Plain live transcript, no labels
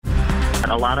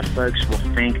A lot of folks will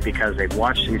think because they've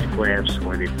watched these clips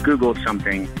or they've Googled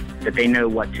something that they know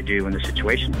what to do when the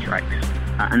situation strikes.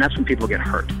 And that's when people get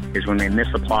hurt, is when they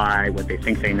misapply what they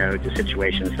think they know to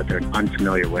situations that they're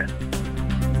unfamiliar with.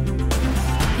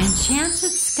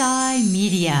 Enchanted Sky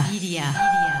Media.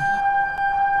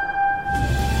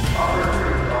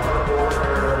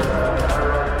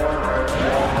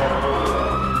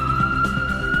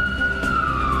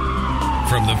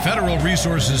 From the Federal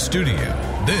Resources Studio,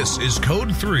 this is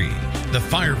Code 3, the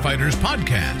Firefighters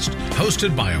Podcast,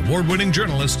 hosted by award-winning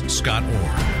journalist Scott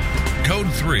Orr.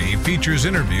 Code 3 features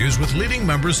interviews with leading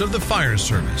members of the fire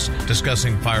service,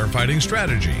 discussing firefighting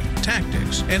strategy,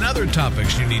 tactics, and other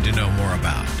topics you need to know more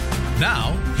about.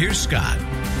 Now, here's Scott.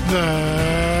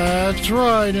 That's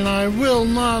right, and I will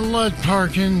not let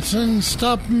Parkinson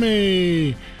stop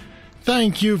me.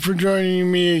 Thank you for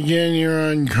joining me again here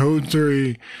on Code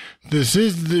 3. This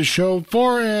is the show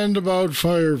for and about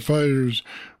firefighters.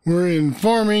 We're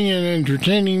informing and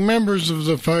entertaining members of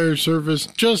the fire service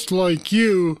just like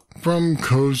you from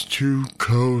coast to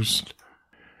coast.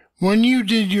 When you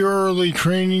did your early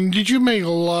training, did you make a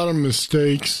lot of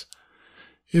mistakes?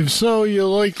 If so, you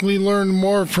likely learned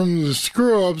more from the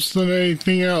screw-ups than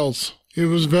anything else. It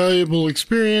was valuable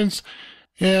experience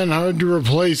and hard to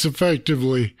replace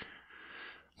effectively.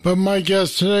 But my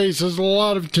guest today says a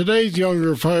lot of today's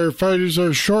younger firefighters are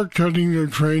shortcutting their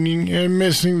training and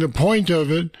missing the point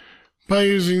of it by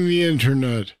using the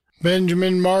internet.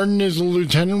 Benjamin Martin is a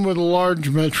lieutenant with a large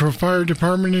metro fire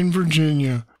department in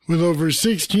Virginia. With over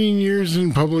 16 years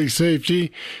in public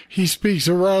safety, he speaks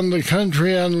around the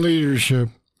country on leadership.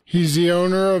 He's the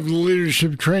owner of the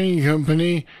leadership training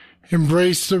company,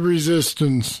 Embrace the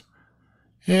Resistance.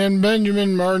 And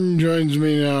Benjamin Martin joins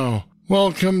me now.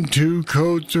 Welcome to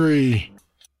Code 3.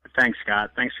 Thanks,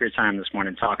 Scott. Thanks for your time this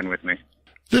morning talking with me.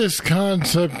 This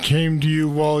concept came to you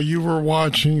while you were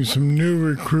watching some new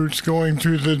recruits going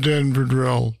through the Denver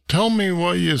drill. Tell me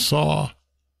what you saw.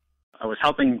 I was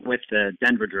helping with the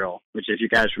Denver drill, which, if you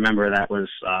guys remember, that was,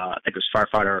 I think it was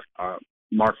firefighter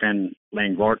Marvin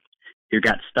Langvort, who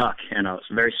got stuck in a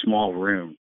very small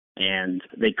room, and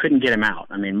they couldn't get him out.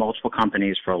 I mean, multiple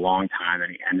companies for a long time,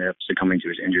 and he ended up succumbing to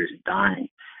his injuries and dying.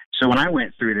 So when I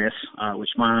went through this, which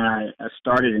I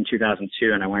started in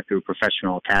 2002, and I went through a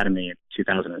professional academy in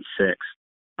 2006,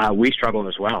 we struggled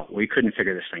as well. We couldn't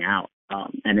figure this thing out,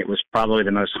 and it was probably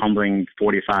the most humbling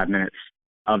 45 minutes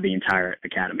of the entire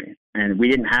academy. And we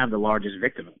didn't have the largest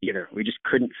victim either. We just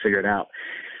couldn't figure it out.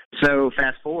 So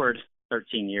fast forward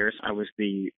 13 years, I was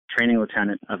the training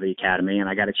lieutenant of the academy, and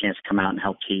I got a chance to come out and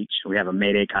help teach. We have a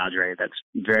Mayday cadre that's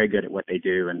very good at what they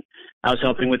do, and I was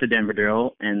helping with the Denver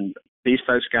drill, and these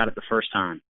folks got it the first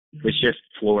time, which just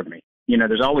floored me. You know,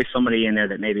 there's always somebody in there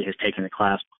that maybe has taken the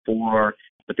class before,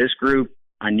 but this group,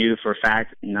 I knew for a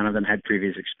fact none of them had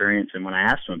previous experience, and when I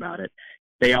asked them about it,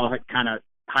 they all kind of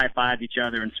high-fived each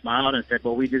other and smiled and said,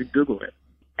 well, we did Google it,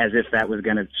 as if that was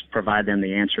going to provide them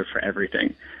the answer for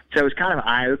everything. So it was kind of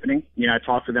eye-opening. You know, I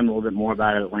talked to them a little bit more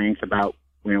about it at length, about,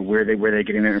 you know, where they're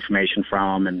getting their information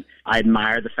from, and I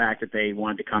admired the fact that they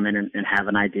wanted to come in and have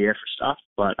an idea for stuff,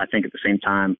 but I think at the same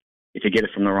time, if you get it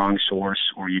from the wrong source,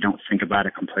 or you don't think about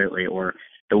it completely, or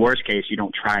the worst case, you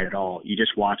don't try it at all, you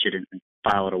just watch it and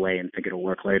file it away and think it'll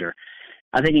work later,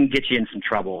 I think it can get you in some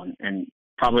trouble, and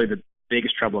probably the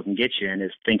biggest trouble it can get you in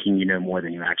is thinking you know more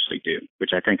than you actually do, which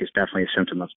I think is definitely a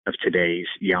symptom of today's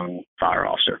young fire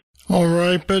officer. All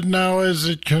right, but now as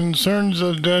it concerns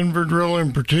the Denver drill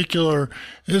in particular,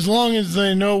 as long as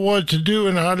they know what to do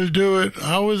and how to do it,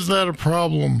 how is that a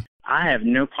problem? I have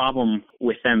no problem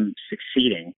with them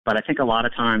succeeding, but I think a lot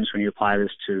of times when you apply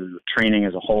this to training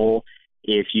as a whole,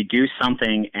 if you do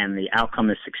something and the outcome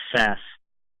is success,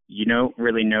 you don't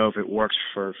really know if it works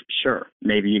for sure.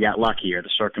 Maybe you got lucky or the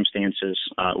circumstances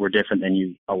were different than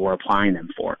you were applying them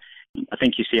for. I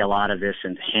think you see a lot of this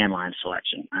in handline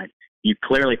selection. Right? You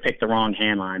clearly picked the wrong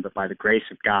handline, but by the grace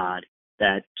of God,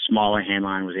 that smaller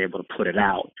handline was able to put it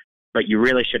out. But you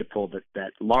really should have pulled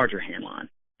that larger handline.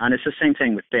 And it's the same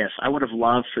thing with this. I would have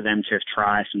loved for them to have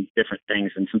tried some different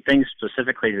things, and some things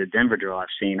specifically to the Denver drill I've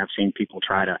seen people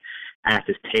try to act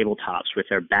as tabletops with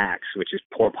their backs, which is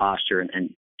poor posture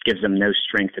and gives them no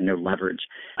strength and no leverage,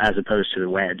 as opposed to the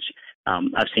wedge.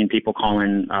 I've seen people call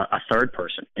in a third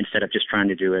person instead of just trying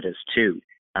to do it as two.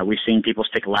 We've seen people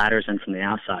stick ladders in from the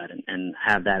outside and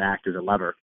have that act as a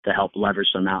lever to help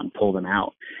leverage them out and pull them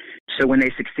out. So when they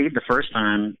succeed the first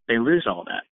time, they lose all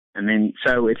that. I mean,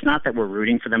 so it's not that we're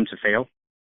rooting for them to fail.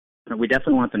 But we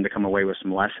definitely want them to come away with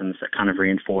some lessons that kind of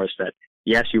reinforce that,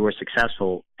 yes, you were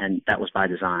successful, and that was by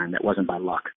design. That wasn't by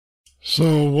luck.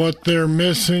 So what they're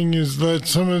missing is that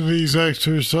some of these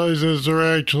exercises are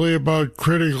actually about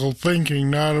critical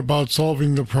thinking, not about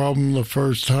solving the problem the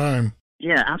first time.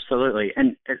 Yeah, absolutely.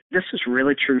 And this is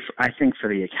really true, I think, for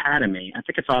the academy. I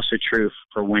think it's also true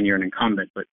for when you're an incumbent,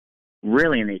 but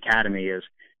really in the academy is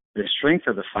the strength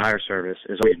of the fire service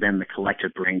has always been the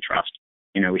collective brain trust.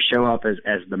 You know, we show up as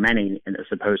the many as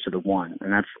opposed to the one,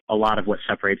 and that's a lot of what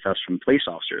separates us from police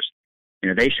officers. You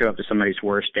know, they show up to somebody's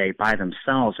worst day by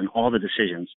themselves, and all the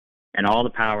decisions and all the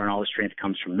power and all the strength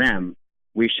comes from them.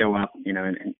 We show up, you know,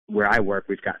 and where I work,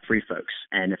 we've got 3 folks.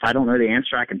 And if I don't know the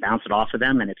answer, I can bounce it off of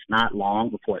them, and it's not long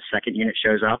before a second unit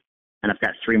shows up, and I've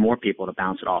got 3 more people to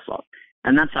bounce it off of.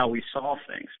 And that's how we solve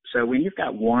things. So when you've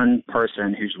got one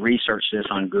person who's researched this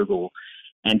on Google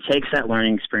and takes that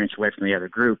learning experience away from the other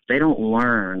group, they don't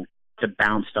learn to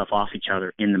bounce stuff off each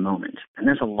other in the moment. And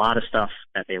there's a lot of stuff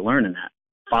that they learn in that.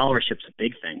 Followership's a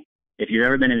big thing. If you've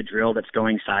ever been in a drill that's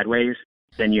going sideways,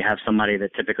 then you have somebody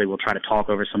that typically will try to talk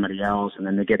over somebody else, and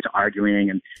then they get to arguing,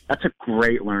 and that's a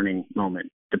great learning moment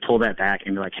to pull that back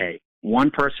and be like, hey,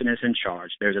 one person is in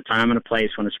charge. There's a time and a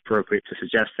place when it's appropriate to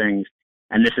suggest things,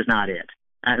 and this is not it.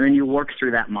 And then you work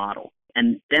through that model,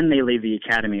 and then they leave the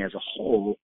academy as a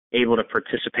whole able to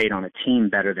participate on a team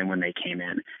better than when they came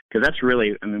in. Because that's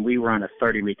really, I mean, we run a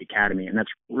 30-week academy, and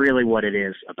that's really what it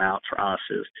is about for us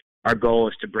is our goal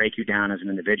is to break you down as an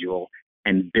individual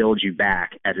and build you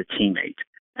back as a teammate.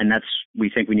 And that's,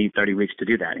 we think we need 30 weeks to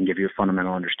do that and give you a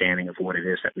fundamental understanding of what it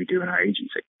is that we do in our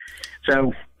agency.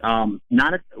 So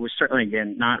we're certainly,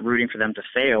 again, not rooting for them to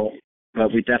fail,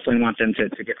 but we definitely want them to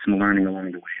get some learning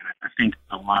along the way. And I think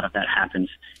a lot of that happens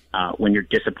when you're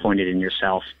disappointed in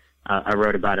yourself. I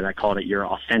wrote about it. I called it your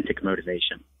authentic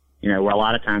motivation. You know, where a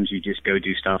lot of times you just go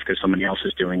do stuff because somebody else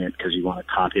is doing it because you want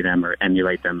to copy them or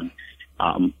emulate them.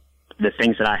 And the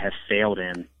things that I have failed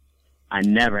in, I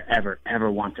never, ever, ever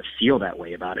want to feel that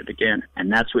way about it again.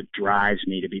 And that's what drives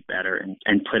me to be better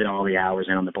and put all the hours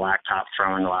in on the blacktop,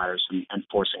 throwing ladders and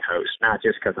forcing hose, not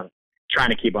just because I'm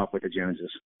trying to keep up with the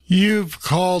Joneses. You've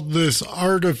called this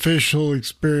artificial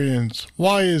experience.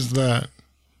 Why is that?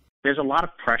 There's a lot of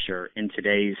pressure in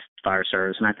today's fire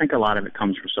service, and I think a lot of it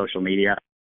comes from social media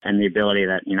and the ability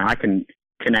that, you know, I can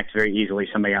connect very easily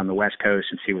somebody on the West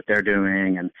Coast and see what they're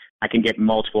doing, and I can get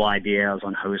multiple ideas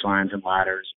on hose lines and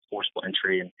ladders, forcible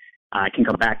entry, and I can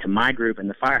go back to my group in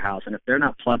the firehouse, and if they're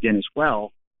not plugged in as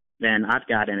well, then I've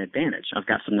got an advantage. I've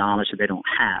got some knowledge that they don't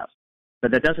have.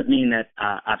 But that doesn't mean that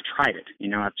I've tried it. You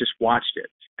know, I've just watched it,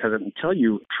 because until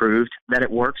you proved that it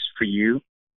works for you,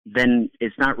 then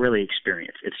it's not really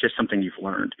experience. It's just something you've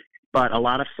learned. But a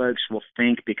lot of folks will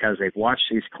think because they've watched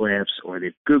these clips or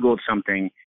they've Googled something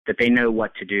that they know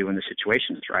what to do when the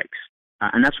situation strikes.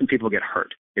 And that's when people get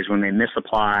hurt, is when they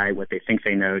misapply what they think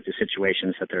they know to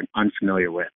situations that they're unfamiliar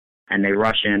with. And they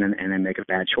rush in and they make a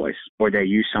bad choice. Or they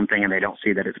use something and they don't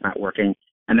see that it's not working.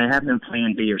 And they have no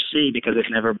plan B or C because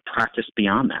they've never practiced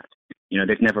beyond that. You know,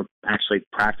 they've never actually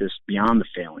practiced beyond the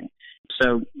failing.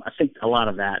 So I think a lot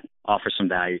of that offers some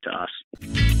value to us.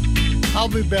 I'll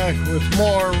be back with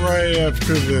more right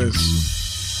after this.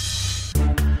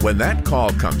 When that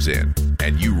call comes in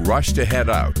and you rush to head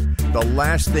out, the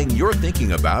last thing you're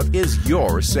thinking about is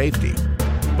your safety.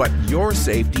 But your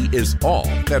safety is all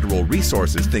Federal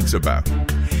Resources thinks about.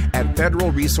 At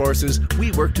Federal Resources,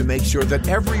 we work to make sure that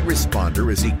every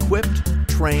responder is equipped,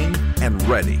 trained, and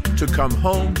ready to come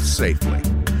home safely.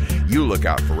 You look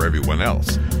out for everyone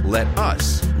else. Let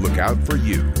us look out for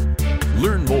you.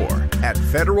 Learn more at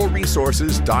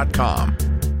federalresources.com.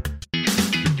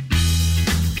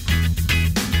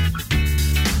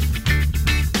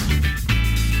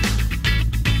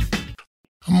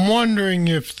 I'm wondering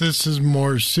if this is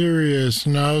more serious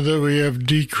now that we have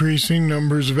decreasing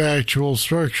numbers of actual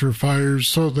structure fires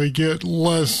so they get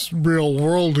less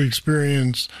real-world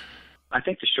experience. I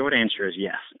think the short answer is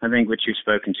yes. I think what you've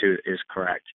spoken to is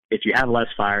correct. If you have less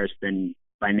fires, then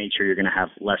by nature you're going to have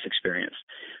less experience.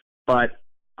 But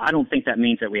I don't think that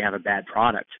means that we have a bad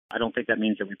product. I don't think that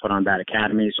means that we put on bad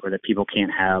academies or that people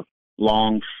can't have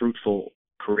long, fruitful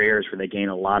careers where they gain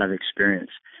a lot of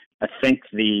experience. I think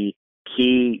the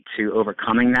key to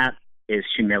overcoming that is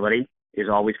humility, is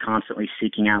always constantly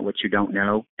seeking out what you don't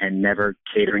know and never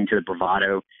catering to the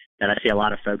bravado that I see a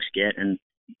lot of folks get. And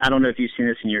I don't know if you've seen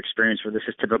this in your experience, where this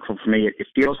is typical for me. It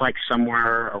feels like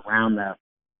somewhere around the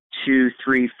 2,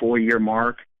 3, 4 year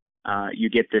mark, you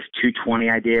get this 220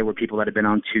 idea where people that have been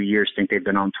on 2 years think they've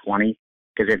been on 20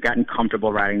 because they've gotten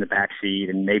comfortable riding the back seat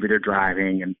and maybe they're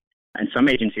driving. And some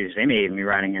agencies, they may even be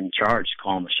riding in charge,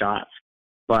 calling the shots.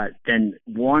 But then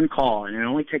one call, and it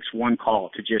only takes one call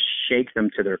to just shake them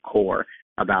to their core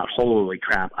about, holy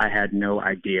crap, I had no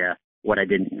idea what I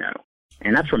didn't know.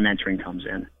 And that's where mentoring comes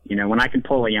in. You know, when I can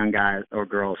pull a young guy or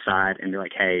girl aside and be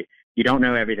like, hey, you don't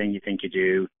know everything you think you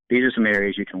do. These are some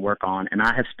areas you can work on. And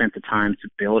I have spent the time to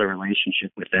build a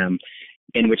relationship with them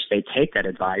in which they take that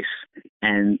advice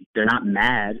and they're not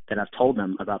mad that I've told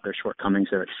them about their shortcomings.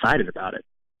 They're excited about it.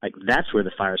 Like, that's where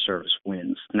the fire service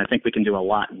wins. And I think we can do a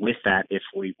lot with that if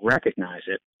we recognize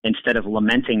it. Instead of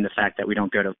lamenting the fact that we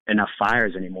don't go to enough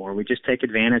fires anymore, we just take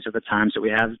advantage of the times that we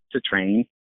have to train,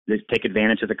 take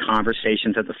advantage of the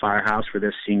conversations at the firehouse where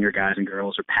those senior guys and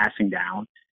girls are passing down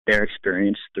their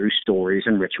experience through stories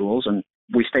and rituals, and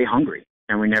we stay hungry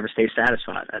and we never stay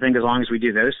satisfied. I think as long as we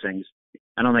do those things,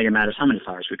 I don't think it matters how many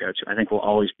fires we go to. I think we'll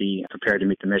always be prepared to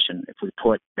meet the mission if we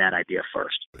put that idea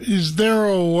first. Is there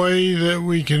a way that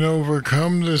we can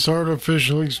overcome this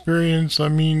artificial experience? I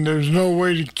mean, there's no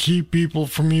way to keep people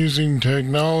from using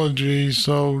technology,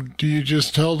 so do you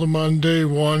just tell them on day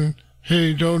one,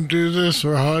 hey, don't do this,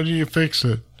 or how do you fix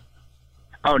it?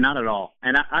 Oh, not at all.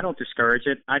 And I don't discourage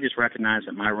it. I just recognize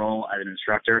that my role as an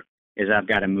instructor is I've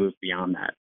got to move beyond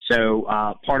that. So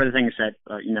part of the things that,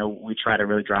 we try to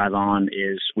really drive on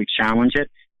is we challenge it,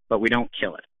 but we don't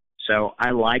kill it. So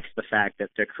I like the fact that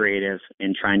they're creative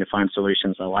in trying to find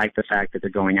solutions. I like the fact that they're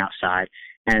going outside.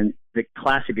 And the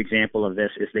classic example of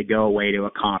this is they go away to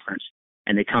a conference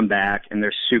and they come back and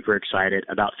they're super excited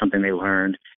about something they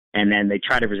learned. And then they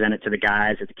try to present it to the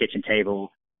guys at the kitchen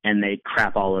table and they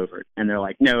crap all over it. And they're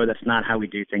like, no, that's not how we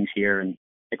do things here. And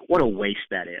like, what a waste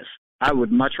that is. I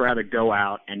would much rather go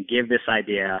out and give this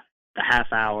idea the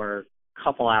half hour,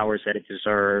 couple hours that it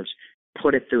deserves,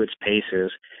 put it through its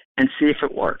paces, and see if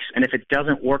it works. And if it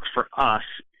doesn't work for us,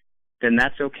 then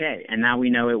that's okay. And now we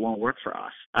know it won't work for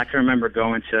us. I can remember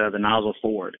going to the Nozzle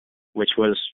Forward, which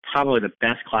was probably the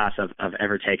best class I've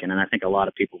ever taken, and I think a lot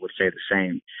of people would say the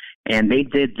same. And they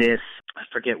did this, I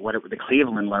forget what it was, the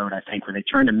Cleveland load, I think, where they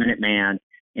turned a Minuteman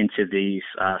into these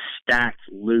stacked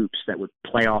loops that would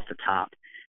play off the top.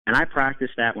 And I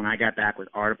practiced that when I got back with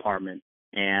our department.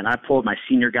 And I pulled my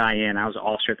senior guy in. I was an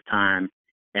officer at the time.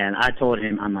 And I told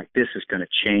him, I'm like, this is going to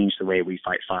change the way we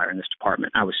fight fire in this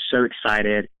department. I was so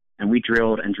excited. And we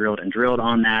drilled and drilled and drilled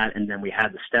on that. And then we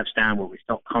had the steps down where we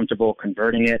felt comfortable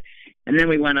converting it. And then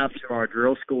we went up to our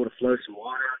drill school to flow some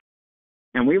water.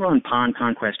 And we run Pond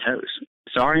Conquest hose.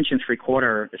 So our 1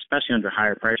 3/4, especially under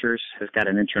higher pressures, has got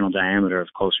an internal diameter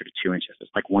of closer to 2 inches.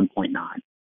 It's like 1.9.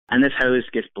 And this hose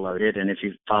gets bloated. And if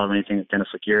you follow anything that Dennis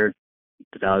LeCure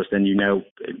does, then you know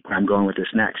where I'm going with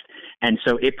this next. And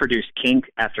so it produced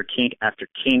kink after kink after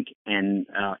kink, and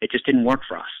it just didn't work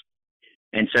for us.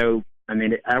 And so, I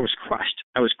mean, I was crushed.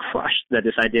 I was crushed that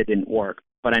this idea didn't work,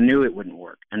 but I knew it wouldn't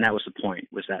work. And that was the point,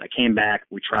 was that I came back,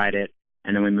 we tried it,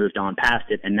 and then we moved on past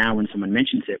it. And now when someone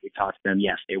mentions it, we talk to them,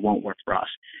 yes, it won't work for us.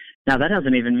 Now, that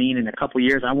doesn't even mean in a couple of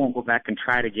years I won't go back and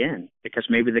try it again, because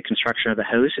maybe the construction of the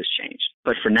hose has changed.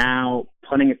 But for now,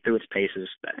 putting it through its paces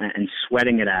and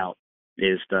sweating it out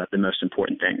is the most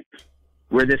important thing.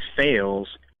 Where this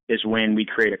fails is when we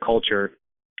create a culture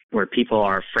where people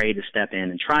are afraid to step in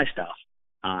and try stuff.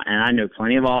 And I know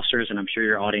plenty of officers, and I'm sure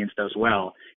your audience does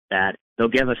well, that they'll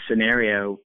give a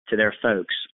scenario to their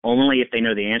folks only if they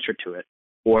know the answer to it,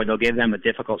 or they'll give them a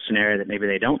difficult scenario that maybe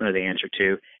they don't know the answer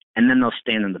to, and then they'll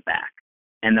stand in the back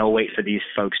and they'll wait for these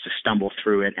folks to stumble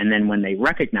through it. And then when they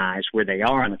recognize where they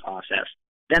are in the process,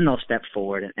 then they'll step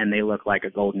forward and they look like a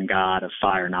golden god of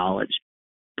fire knowledge.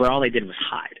 But all they did was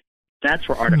hide. That's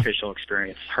where artificial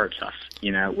experience hurts us,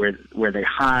 where they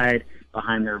hide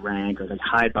behind their rank, or they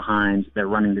hide behind they're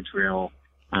running the drill,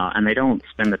 and they don't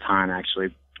spend the time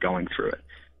actually going through it.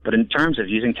 But in terms of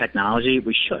using technology,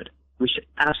 we should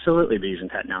absolutely be using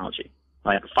technology.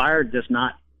 Like, fire does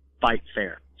not fight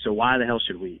fair. So why the hell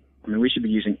should we? I mean, we should be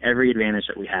using every advantage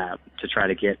that we have to try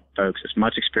to get folks as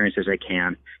much experience as they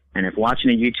can. And if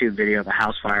watching a YouTube video of a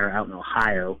house fire out in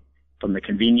Ohio from the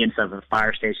convenience of a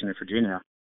fire station in Virginia,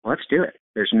 well, let's do it.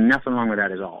 There's nothing wrong with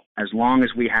that at all, as long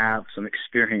as we have some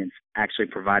experience actually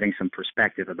providing some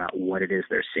perspective about what it is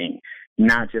they're seeing,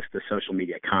 not just the social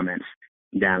media comments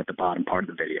down at the bottom part of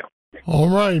the video. All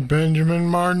right, Benjamin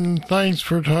Martin, thanks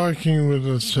for talking with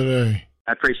us today.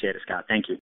 I appreciate it, Scott. Thank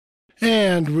you.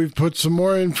 And we've put some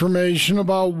more information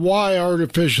about why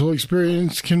artificial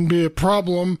experience can be a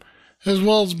problem, as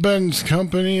well as Ben's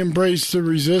company, Embrace the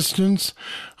Resistance,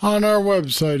 on our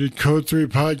website at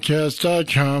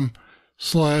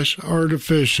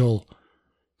code3podcast.com/artificial.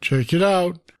 Check it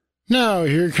out. Now,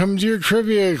 here comes your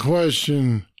trivia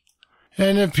question.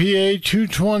 NFPA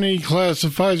 220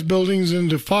 classifies buildings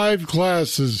into 5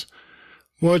 classes.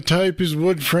 What type is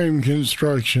wood frame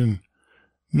construction?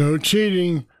 No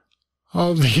cheating.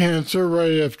 I'll have the answer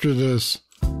right after this.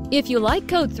 If you like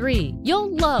Code 3,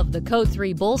 you'll love the Code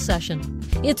 3 Bull Session.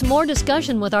 It's more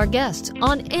discussion with our guests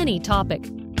on any topic.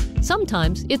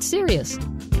 Sometimes it's serious.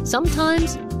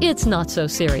 Sometimes it's not so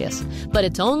serious. But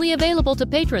it's only available to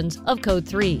patrons of Code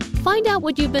 3. Find out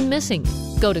what you've been missing.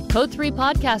 Go to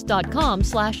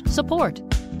code3podcast.com/support.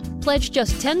 Pledge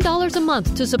just $10 a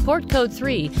month to support Code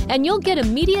 3, and you'll get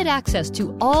immediate access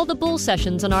to all the Bull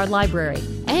Sessions in our library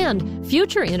and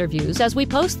future interviews as we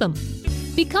post them.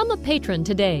 Become a patron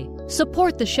today,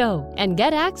 support the show, and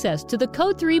get access to the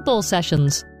Code 3 Bull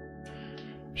Sessions.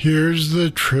 Here's the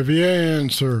trivia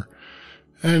answer.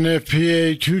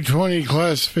 NFPA 220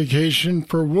 classification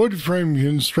for wood frame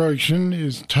construction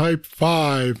is Type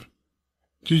 5.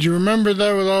 Did you remember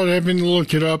that without having to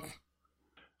look it up?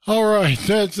 All right,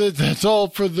 that's it. That's all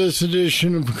for this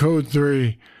edition of Code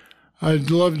 3.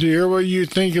 I'd love to hear what you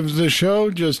think of the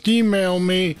show. Just email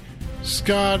me,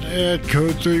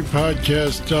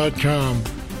 scott@code3podcast.com.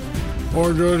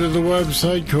 Or go to the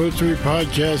website,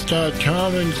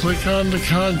 code3podcast.com, and click on the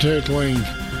contact link.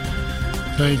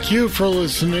 Thank you for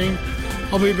listening.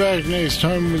 I'll be back next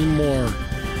time with more.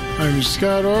 I'm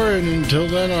Scott Orr, and until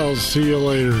then, I'll see you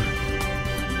later.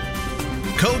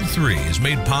 Code 3 is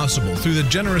made possible through the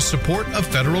generous support of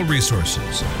Federal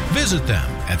Resources. Visit them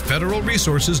at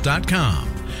federalresources.com.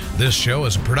 This show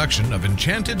is a production of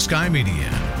Enchanted Sky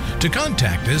Media. To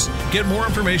contact us, get more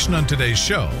information on today's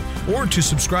show, or to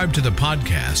subscribe to the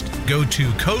podcast, go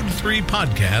to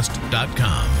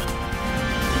code3podcast.com.